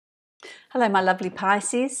Hello my lovely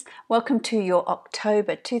Pisces, welcome to your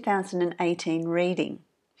October 2018 reading.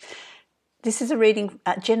 This is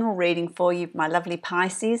a general reading for you, my lovely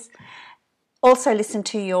Pisces. Also listen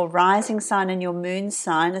to your rising sign and your moon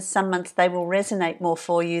sign, as some months they will resonate more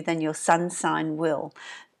for you than your sun sign will.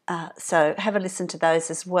 So have a listen to those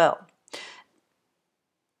as well.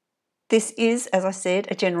 This is, as I said,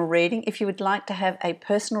 a general reading. If you would like to have a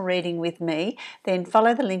personal reading with me, then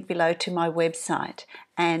follow the link below to my website,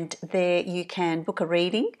 and there you can book a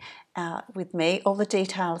reading with me. All the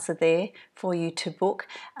details are there for you to book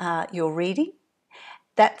your reading.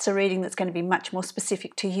 That's a reading that's going to be much more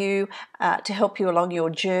specific to you, to help you along your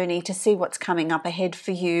journey, to see what's coming up ahead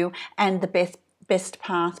for you and the best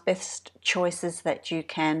path, best choices that you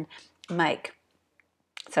can make.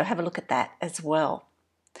 So have a look at that as well.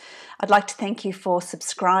 I'd like to thank you for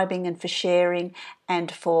subscribing and for sharing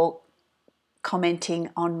and for commenting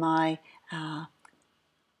on my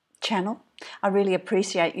channel. I really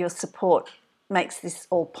appreciate your support. Makes this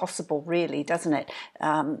all possible, really, doesn't it?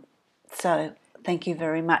 So thank you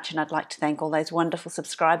very much, and I'd like to thank all those wonderful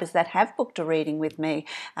subscribers that have booked a reading with me,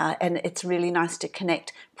 and it's really nice to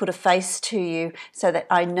connect, put a face to you so that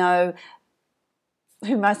I know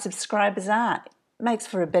who my subscribers are. Makes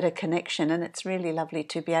for a better connection, and it's really lovely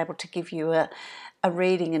to be able to give you a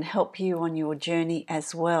reading and help you on your journey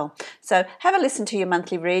as well. So have a listen to your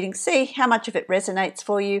monthly reading, see how much of it resonates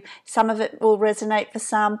for you. Some of it will resonate for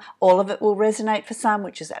some, all of it will resonate for some,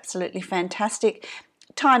 which is absolutely fantastic.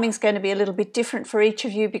 Timing's going to be a little bit different for each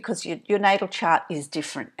of you because your natal chart is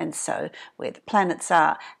different, and so where the planets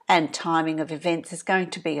are and timing of events is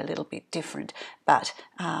going to be a little bit different, but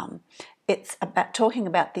it's about talking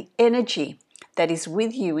about the energy that is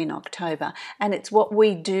with you in October, and it's what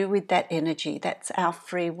we do with that energy. That's our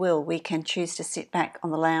free will. We can choose to sit back on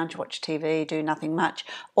the lounge, watch TV, do nothing much,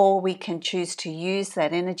 or we can choose to use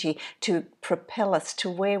that energy to propel us to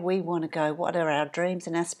where we want to go. What are our dreams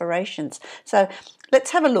and aspirations? So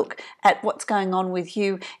let's have a look at what's going on with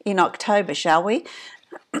you in October, shall we?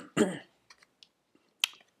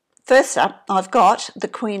 First up, I've got the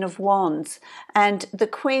Queen of Wands, and the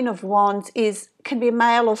Queen of Wands can be a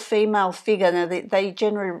male or female figure. Now, they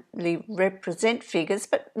generally represent figures,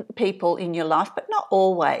 but people in your life, but not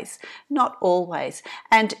always, not always.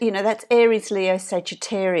 And, you know, that's Aries, Leo,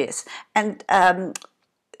 Sagittarius, and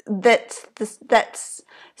that's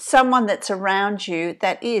someone that's around you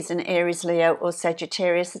that is an Aries, Leo, or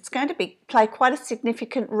Sagittarius. It's going to play quite a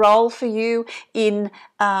significant role for you in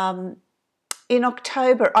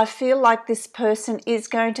October. I feel like this person is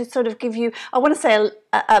going to sort of give you, I want to say,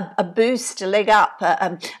 a boost, a leg up,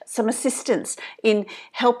 some assistance in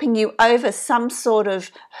helping you over some sort of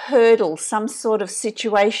hurdle, some sort of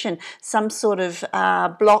situation, some sort of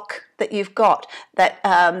block that you've got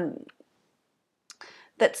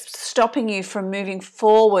that's stopping you from moving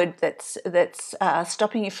forward, that's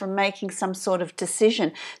stopping you from making some sort of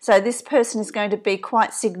decision. So this person is going to be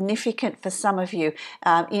quite significant for some of you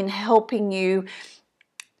in helping you,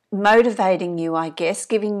 motivating you, I guess,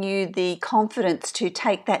 giving you the confidence to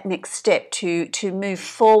take that next step, to move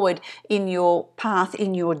forward in your path,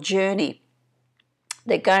 in your journey.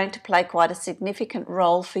 They're going to play quite a significant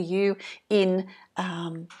role for you in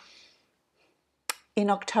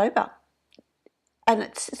October. And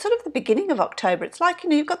it's sort of the beginning of October. It's like, you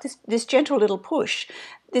know, you've got this gentle little push.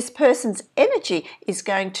 This person's energy is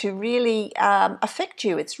going to really affect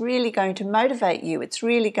you. It's really going to motivate you. It's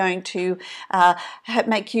really going to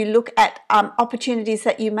make you look at opportunities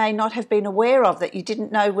that you may not have been aware of, that you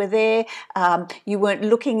didn't know were there. You weren't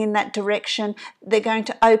looking in that direction. They're going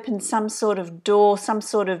to open some sort of door, some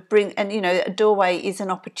sort of and, you know, a doorway is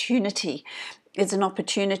an opportunity. It's an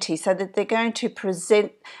opportunity, so that they're going to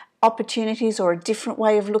present opportunities or a different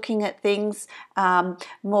way of looking at things,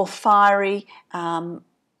 more fiery,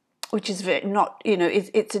 which is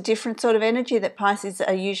it's a different sort of energy that Pisces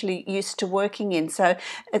are usually used to working in. So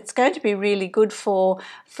it's going to be really good for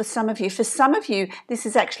some of you. For some of you, this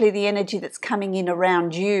is actually the energy that's coming in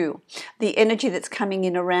around you. The energy that's coming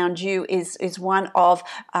in around you is one of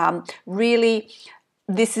really,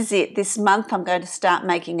 this is it. This month I'm going to start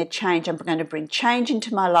making a change. I'm going to bring change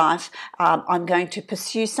into my life. I'm going to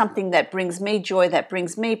pursue something that brings me joy, that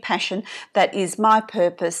brings me passion, that is my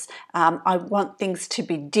purpose. I want things to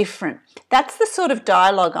be different. That's the sort of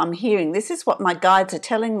dialogue I'm hearing. This is what my guides are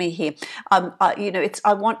telling me here.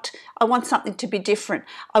 I want something to be different.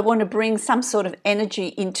 I want to bring some sort of energy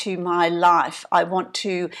into my life. I want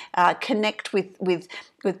to connect with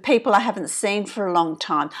people I haven't seen for a long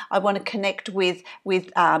time. I want to connect with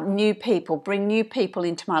new people, bring new people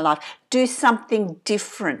into my life, do something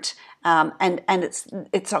different and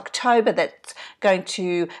it's October that's going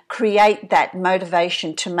to create that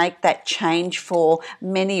motivation to make that change for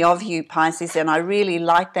many of you, Pisces. And I really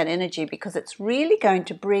like that energy because it's really going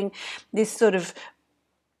to bring this sort of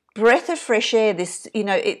breath of fresh air. This,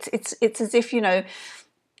 it's as if,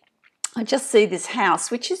 I just see this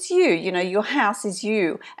house, which is you, your house is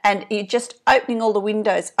you, and you're just opening all the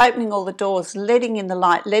windows, opening all the doors, letting in the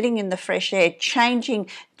light, letting in the fresh air, changing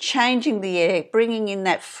the air, bringing in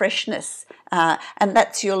that freshness, and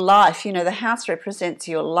that's your life. The house represents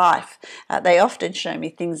your life. They often show me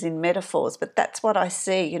things in metaphors, but that's what I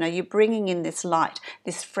see. You're bringing in this light,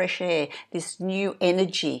 this fresh air, this new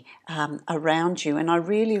energy around you, and I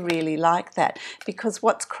really, really like that, because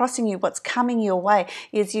what's crossing you, what's coming your way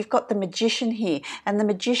is you've got the Magician here, and the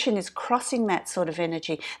Magician is crossing that sort of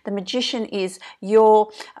energy. The Magician is your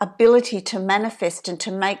ability to manifest and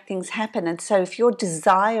to make things happen, and so if your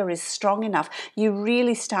desire is strong enough, you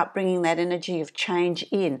really start bringing that energy of change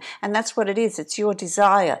in, and that's what it is. It's your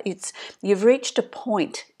desire. You've reached a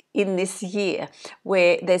point in this year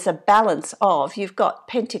where there's a balance of, you've got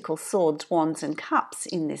Pentacles, Swords, Wands and Cups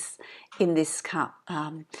in this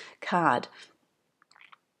card,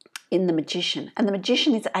 in the Magician, and the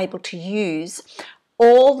Magician is able to use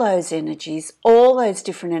all those energies, all those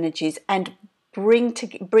different energies, and bring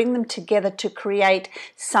them together to create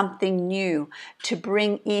something new, to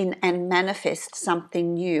bring in and manifest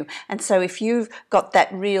something new. And so if you've got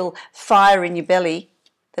that real fire in your belly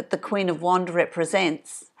that the Queen of Wands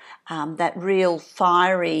represents, that real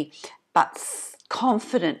fiery but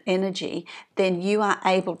confident energy, then you are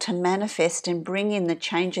able to manifest and bring in the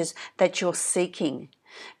changes that you're seeking,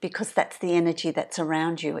 because that's the energy that's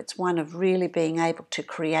around you. It's one of really being able to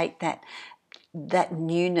create that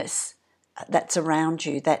newness that's around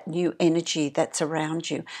you, that new energy that's around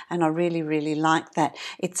you. And I really, really like that.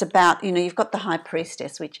 It's about, you've got the High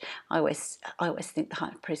Priestess, which I always think the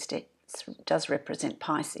High Priestess does represent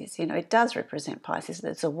Pisces. It does represent Pisces.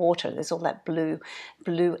 There's the water, there's all that blue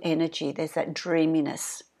energy, there's that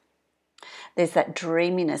dreaminess. There's that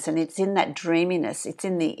dreaminess, and it's in that dreaminess, it's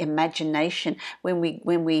in the imagination. When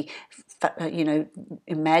we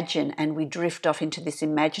imagine and we drift off into this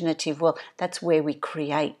imaginative world, that's where we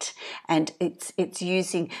create, and it's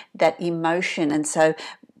using that emotion. And so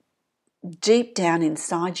deep down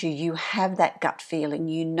inside you, you have that gut feeling.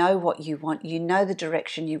 You know what you want. You know the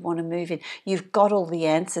direction you want to move in. You've got all the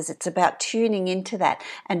answers. It's about tuning into that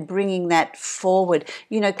and bringing that forward.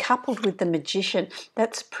 Coupled with the Magician,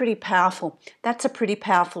 that's pretty powerful. That's a pretty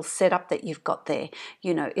powerful setup that you've got there.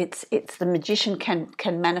 It's the Magician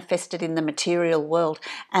can manifest it in the material world,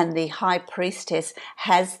 and the High Priestess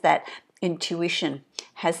has that intuition,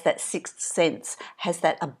 has that sixth sense, has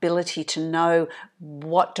that ability to know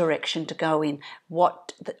what direction to go in,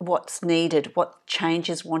 what's needed, what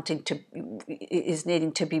change is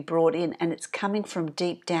needing to be brought in, and it's coming from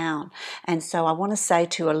deep down. And so I want to say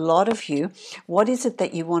to a lot of you, what is it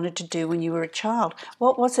that you wanted to do when you were a child?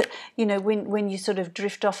 What was it, when you sort of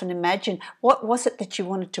drift off and imagine, what was it that you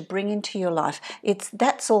wanted to bring into your life?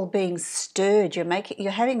 That's all being stirred. You're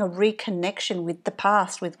having a reconnection with the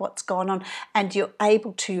past, with what's gone on, and you're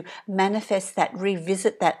able to manifest that,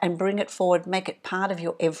 revisit that, and bring it forward, make it part of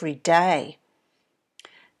your everyday,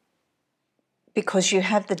 because you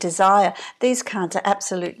have the desire. These cards are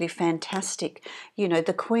absolutely fantastic.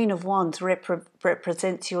 The Queen of Wands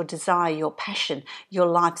represents your desire, your passion, your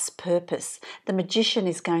life's purpose. The Magician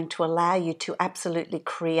is going to allow you to absolutely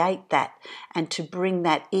create that and to bring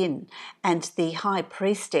that in. And the High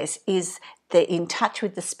Priestess is in touch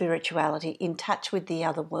with the spirituality, in touch with the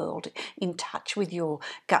other world, in touch with your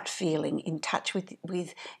gut feeling, in touch with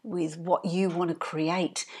what you want to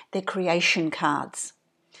create. They're creation cards.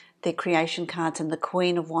 They're creation cards, and the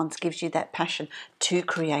Queen of Wands gives you that passion to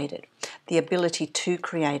create it, the ability to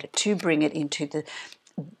create it, to bring it into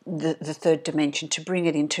the third dimension, to bring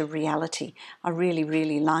it into reality. I really,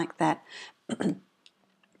 really like that.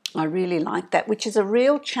 I really like that, which is a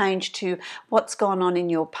real change to what's gone on in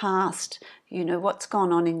your past. What's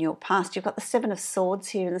gone on in your past. You've got the Seven of Swords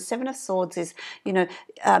here, and the Seven of Swords is,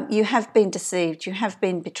 you have been deceived, you have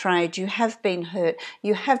been betrayed, you have been hurt,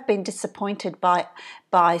 you have been disappointed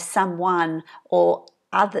by someone or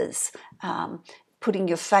others, putting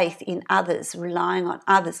your faith in others, relying on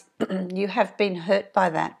others. You have been hurt by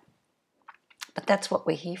that. But that's what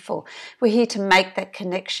we're here for. We're here to make that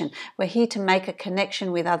connection. We're here to make a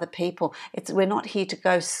connection with other people. We're not here to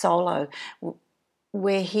go solo.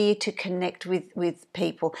 we're here to connect with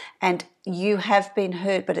people, and you have been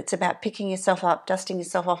hurt, but it's about picking yourself up, dusting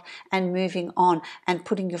yourself off, and moving on, and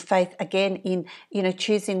putting your faith again in,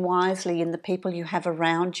 choosing wisely in the people you have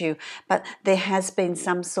around you. But there has been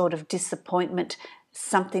some sort of disappointment.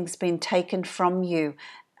 Something's been taken from you,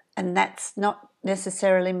 and that's not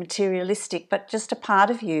necessarily materialistic, but just a part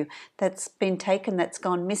of you that's been taken, that's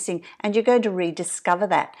gone missing, and you're going to rediscover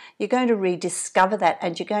that. You're going to rediscover that,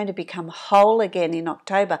 and you're going to become whole again in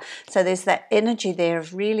October. So there's that energy there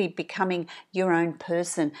of really becoming your own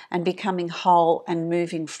person and becoming whole and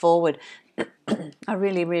moving forward. I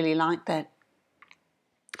really, really like that.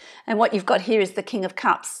 And what you've got here is the King of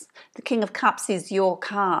Cups. The King of Cups is your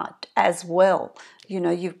card as well.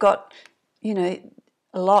 You've got,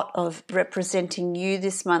 a lot of representing you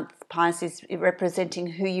this month, Pisces, representing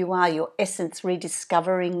who you are, your essence,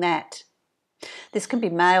 rediscovering that. This can be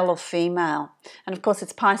male or female. And of course,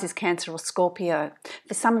 it's Pisces, Cancer, or Scorpio.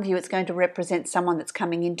 For some of you, it's going to represent someone that's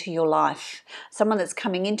coming into your life, someone that's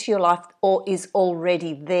coming into your life or is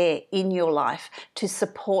already there in your life to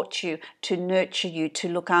support you, to nurture you, to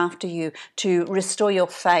look after you, to restore your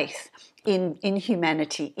faith in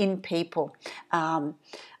humanity, in people.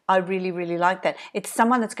 I really, really like that. It's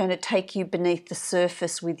someone that's going to take you beneath the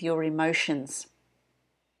surface with your emotions.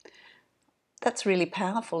 That's really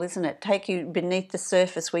powerful, isn't it? Take you beneath the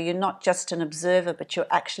surface where you're not just an observer, but you're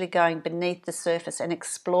actually going beneath the surface and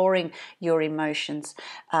exploring your emotions,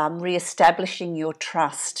 re-establishing your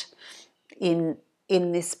trust in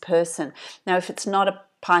this person. Now, if it's not a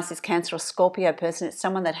Pisces, Cancer, or Scorpio person, it's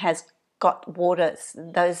someone that has got water,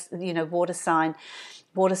 those,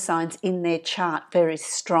 water signs in their chart very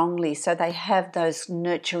strongly. So they have those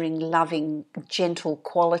nurturing, loving, gentle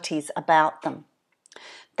qualities about them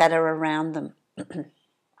that are around them.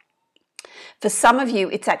 For some of you,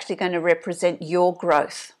 it's actually going to represent your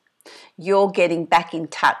growth. You're getting back in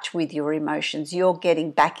touch with your emotions. You're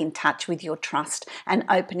getting back in touch with your trust and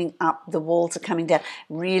opening up. The walls are coming down.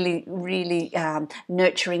 Really, really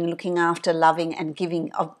nurturing, looking after, loving, and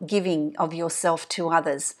giving of yourself to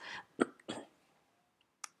others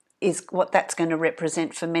is what that's going to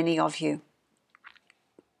represent for many of you.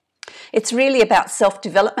 It's really about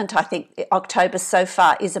self-development. I think October so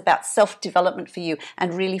far is about self-development for you,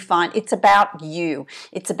 and really it's about you.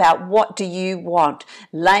 It's about what do you want,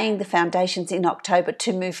 laying the foundations in October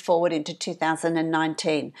to move forward into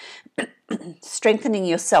 2019. Strengthening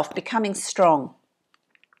yourself, becoming strong,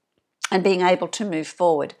 and being able to move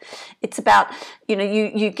forward. It's about,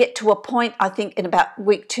 you get to a point, I think, in about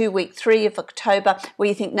week 2, week 3 of October, where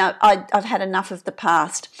you think, no, I've had enough of the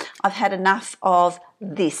past. I've had enough of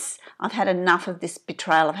this. I've had enough of this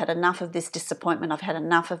betrayal. I've had enough of this disappointment. I've had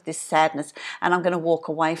enough of this sadness, and I'm going to walk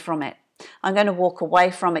away from it. I'm going to walk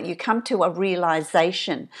away from it. You come to a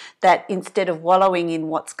realization that instead of wallowing in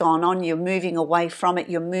what's gone on, you're moving away from it.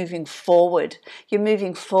 You're moving forward. You're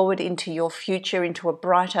moving forward into your future, into a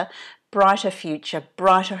brighter future,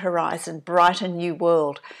 brighter horizon, brighter new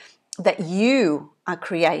world that you are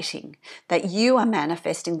creating, that you are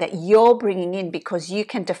manifesting, that you're bringing in, because you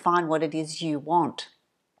can define what it is you want.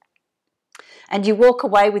 And you walk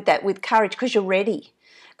away with that with courage, because you're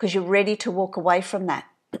ready to walk away from that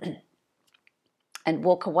and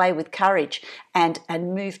walk away with courage and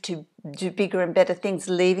move to do bigger and better things,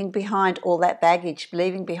 leaving behind all that baggage,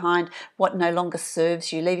 leaving behind what no longer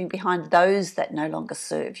serves you, leaving behind those that no longer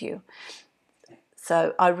serve you.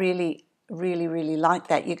 So I really, really, really like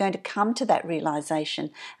that. You're going to come to that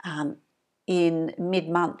realization in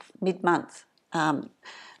mid-month,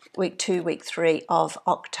 week 2, week 3 of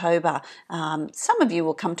October. Some of you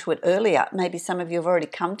will come to it earlier. Maybe some of you have already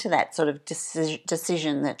come to that sort of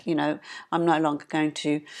decision that, I'm no longer going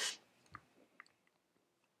to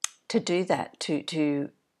do that, to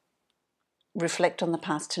reflect on the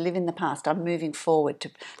past, to live in the past. I'm moving forward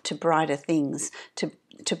to brighter things, to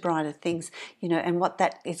brighter things, and what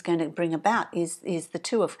that is going to bring about is the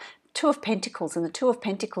Two of Pentacles, and the Two of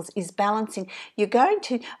Pentacles is balancing. You're going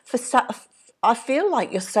to, I feel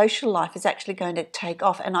like your social life is actually going to take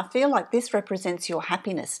off, and I feel like this represents your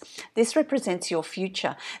happiness. This represents your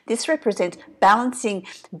future. This represents balancing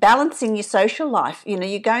your social life.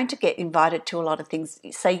 You're going to get invited to a lot of things.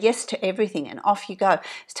 Say yes to everything, and off you go.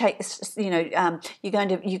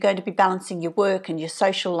 You're going to be balancing your work and your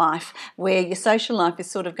social life, where your social life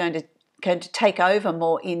is sort of going to take over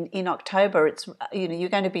more in October. It's you're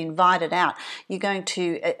going to be invited out. You're going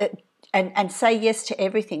to and say yes to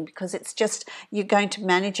everything, because it's just, you're going to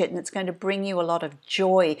manage it, and it's going to bring you a lot of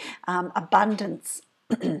joy, abundance.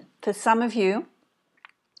 For some of you,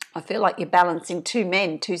 I feel like you're balancing two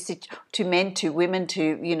men, two women,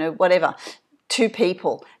 whatever, two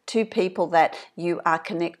people that you are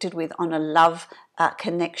connected with on a love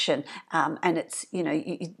connection, and it's, you know,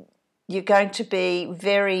 you're going to be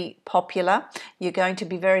very popular. You're going to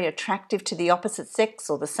be very attractive to the opposite sex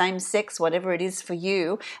or the same sex, whatever it is for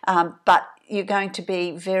you. But you're going to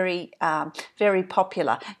be very, very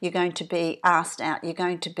popular. You're going to be asked out. You're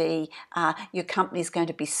going to be, your company's going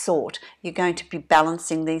to be sought. You're going to be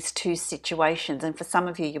balancing these two situations. And for some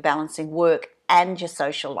of you, you're balancing work and your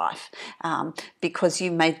social life, because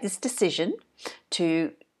you made this decision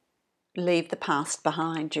to leave the past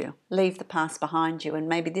behind you. Leave the past behind you. And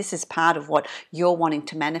maybe this is part of what you're wanting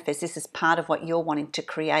to manifest. This is part of what you're wanting to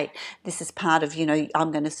create. This is part of, you know,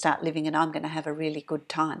 I'm going to start living and I'm going to have a really good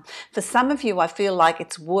time. For some of you, I feel like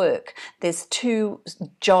it's work. There's two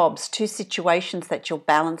jobs, two situations that you're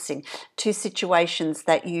balancing, two situations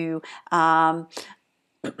that you are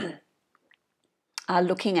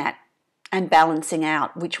looking at and balancing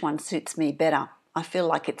out which one suits me better. I feel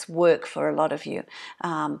like it's work for a lot of you.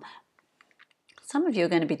 Some of you are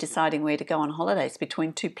going to be deciding where to go on holidays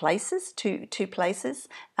between two places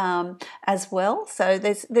as well. So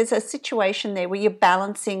there's a situation there where you're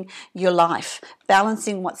balancing your life,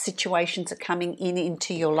 balancing what situations are coming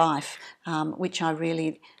into your life, which I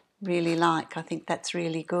really like. I think that's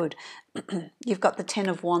really good. You've got the Ten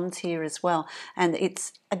of Wands here as well, and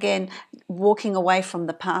it's, again, walking away from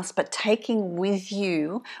the past, but taking with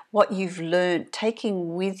you what you've learned,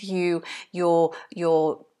 taking with you your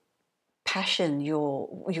passion,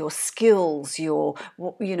 your skills, you're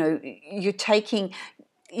taking,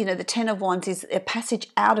 you know, the Ten of Wands is a passage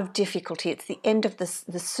out of difficulty. It's the end of the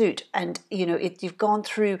suit, and you know, you've gone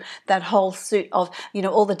through that whole suit of, you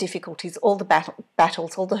know, all the difficulties, all the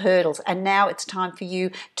battles, all the hurdles, and now it's time for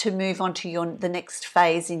you to move on to the next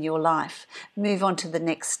phase in your life, move on to the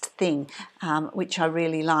next thing, which I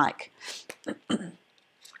really like.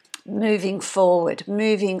 Moving forward,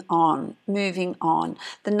 moving on.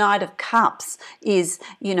 The Knight of Cups is,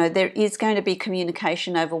 you know, there is going to be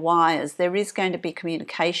communication over wires. There is going to be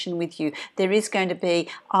communication with you. There is going to be,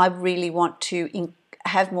 I really want to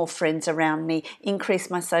have more friends around me,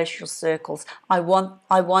 increase my social circles. I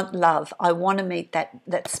want love. I want to meet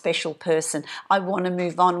that special person. I want to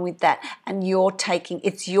move on with that. And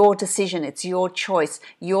it's your decision. It's your choice.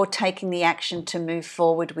 You're taking the action to move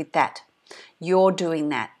forward with that. You're doing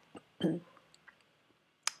that.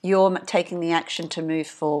 You're taking the action to move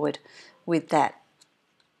forward with that.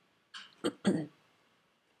 And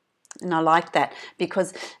I like that,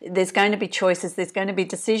 because there's going to be choices, there's going to be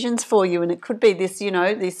decisions for you, and it could be this, you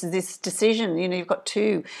know, this decision, you know, you've got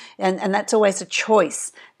two, and that's always a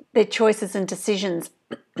choice. They're choices and decisions.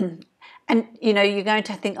 And, you know, you're going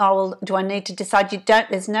to think, oh, well, do I need to decide?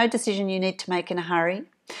 There's no decision you need to make in a hurry.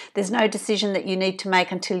 There's no decision that you need to make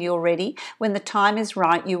until you're ready. When the time is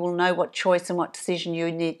right, you will know what choice and what decision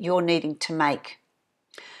you're needing to make.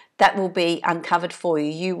 That will be uncovered for you.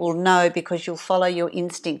 You will know, because you'll follow your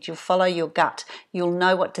instinct, you'll follow your gut, you'll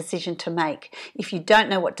know what decision to make. If you don't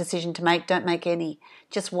know what decision to make, don't make any.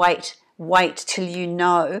 Just wait till you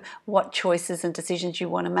know what choices and decisions you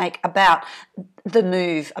want to make about the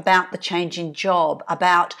move, about the change in job,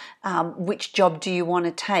 about which job do you want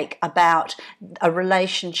to take, about a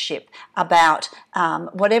relationship, about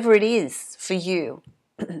whatever it is for you.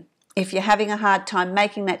 If you're having a hard time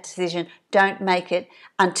making that decision, don't make it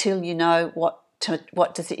until you know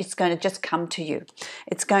it's going to just come to you.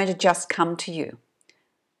 It's going to just come to you.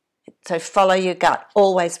 So follow your gut.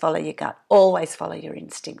 Always follow your gut. Always follow your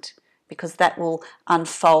instinct, because that will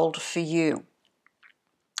unfold for you.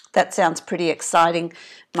 That sounds pretty exciting,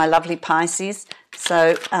 my lovely Pisces.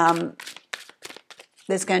 So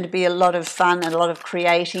there's going to be a lot of fun and a lot of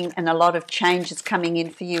creating and a lot of changes coming in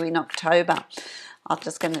for you in October. I'm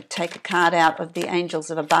just going to take a card out of the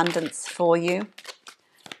Angels of Abundance for you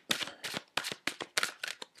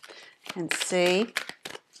and see.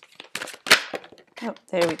 Oh,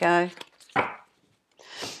 there we go.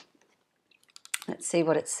 Let's see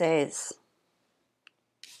what it says.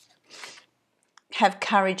 Have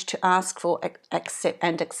courage to ask for,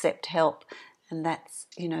 accept help. And that's,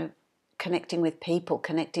 you know, connecting with people,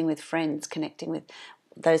 connecting with friends, connecting with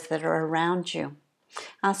those that are around you.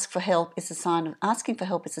 Asking for help is a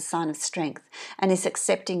sign of strength, and is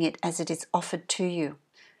accepting it as it is offered to you.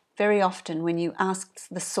 Very often when you ask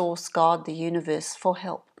the source, God, the universe, for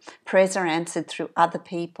help, prayers are answered through other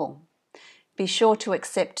people. Be sure to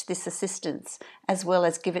accept this assistance as well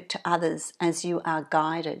as give it to others as you are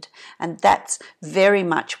guided. And that's very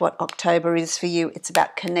much what October is for you. It's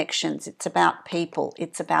about connections. It's about people.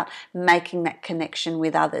 It's about making that connection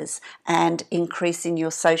with others and increasing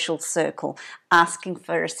your social circle, asking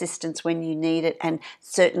for assistance when you need it. And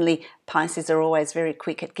certainly Pisces are always very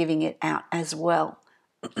quick at giving it out as well.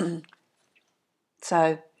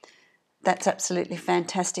 So that's absolutely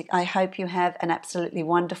fantastic. I hope you have an absolutely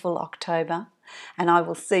wonderful October, and I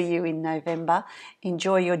will see you in November.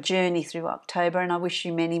 Enjoy your journey through October, and I wish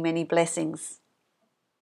you many, many blessings.